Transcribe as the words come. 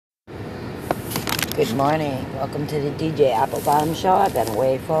Good morning. Welcome to the DJ Applebottom Show. I've been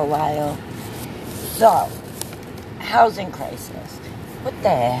away for a while. So, housing crisis. What the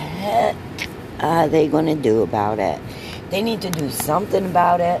heck are they going to do about it? They need to do something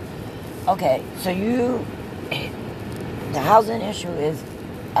about it. Okay, so the housing issue is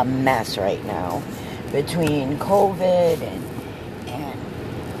a mess right now between COVID and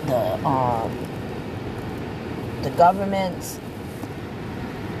the government's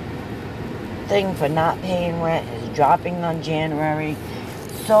thing for not paying rent is dropping on January.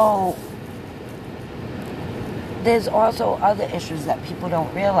 So there's also other issues that people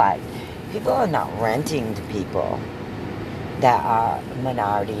don't realize. People are not renting to people that are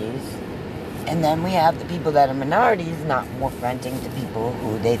minorities. And then we have the people that are minorities not renting to people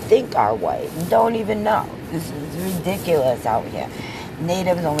who they think are white and don't even know. This is ridiculous out here.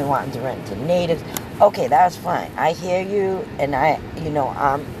 Natives only wanting to rent to natives. Okay, that's fine. I hear you, and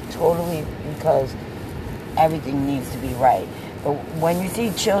I'm totally, because everything needs to be right. But when you see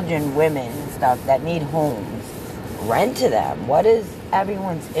children, women, and stuff that need homes, rent to them. What is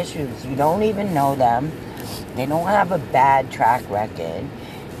everyone's issues? You don't even know them. They don't have a bad track record.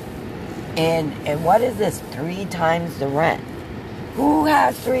 And what is this? 3 times the rent? Who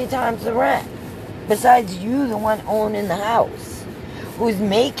has 3 times the rent? Besides you, the one owning the house, who's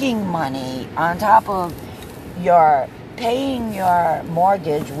making money on top of your paying your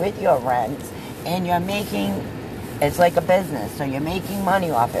mortgage with your rents, and you're making, it's like a business, so you're making money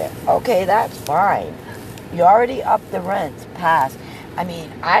off it. Okay, that's fine. You already upped the rents past. I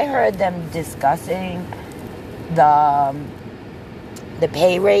mean, I heard them discussing the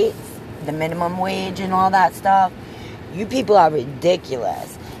pay rates, the minimum wage and all that stuff. You people are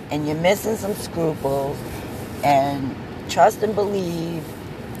ridiculous, and you're missing some scruples. And trust and believe,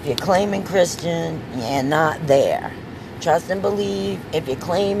 if you're claiming Christian, you're not there. Trust and believe, if you're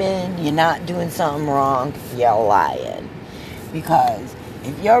claiming you're not doing something wrong, you're lying. Because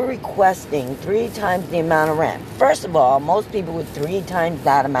if you're requesting 3 times the amount of rent, first of all, most people with 3 times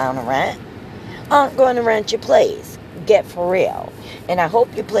that amount of rent aren't going to rent your place. Get for real. And I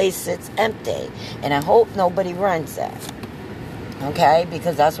hope your place sits empty. And I hope nobody rents it. Okay?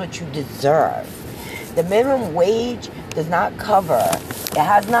 Because that's what you deserve. The minimum wage does not cover. It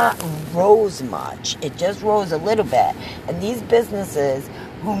has not rose much. It just rose a little bit. And these businesses,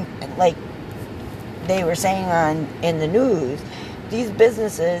 who, like they were saying in the news, these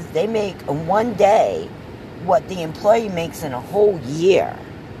businesses, they make in one day what the employee makes in a whole year.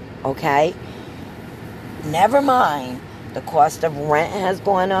 Okay? Never mind, the cost of rent has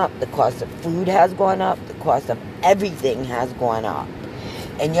gone up, the cost of food has gone up, the cost of everything has gone up.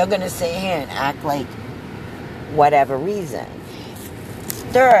 And you're going to sit here and act like whatever reason.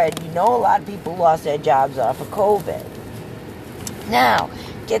 Third, a lot of people lost their jobs off of COVID. Now,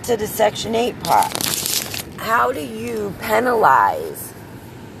 get to the Section 8 part. How do you penalize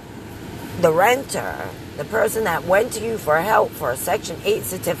the renter, the person that went to you for help for a Section 8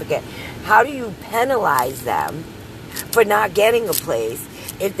 certificate? How do you penalize them for not getting a place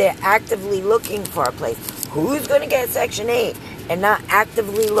if they're actively looking for a place? Who's going to get Section 8 and not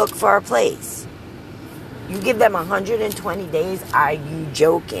actively look for a place? You give them 120 days? Are you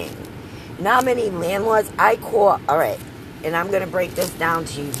joking? Not many landlords I call, all right, and I'm going to break this down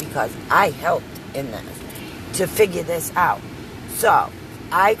to you because I helped in this to figure this out. So,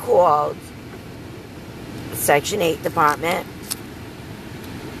 I called Section 8 department.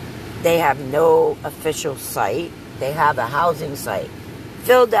 They have no official site. They have a housing site.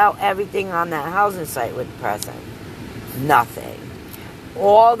 Filled out everything on that housing site with the person. Nothing.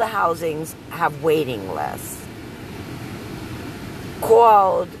 All the housings have waiting lists.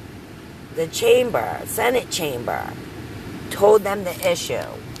 Called the chamber, Senate chamber. Told them the issue.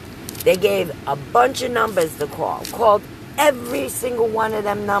 They gave a bunch of numbers to call. Called every single one of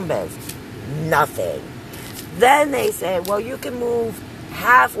them numbers. Nothing. Then they said, well, you can move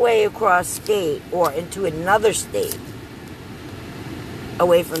halfway across state or into another state,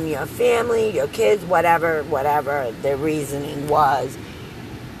 away from your family, your kids, whatever their reasoning was,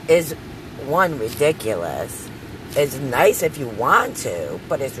 is one, ridiculous. It's nice if you want to,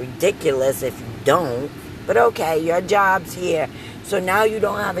 but it's ridiculous if you don't. But okay, your job's here, so now you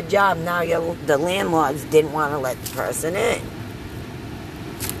don't have a job. Now the landlords didn't want to let the person in.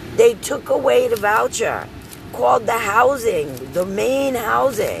 They took away the voucher. Called the housing, the main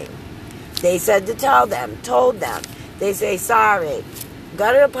housing. They said to told them. They say, sorry,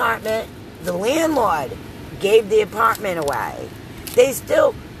 got an apartment. The landlord gave the apartment away. They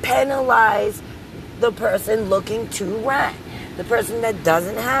still penalize the person looking to rent, the person that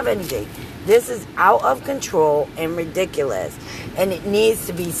doesn't have anything. This is out of control and ridiculous, and it needs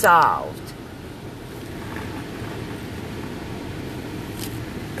to be solved.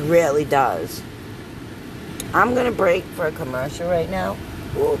 It really does. I'm going to break for a commercial right now.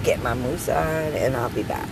 We'll get my moose on and I'll be back.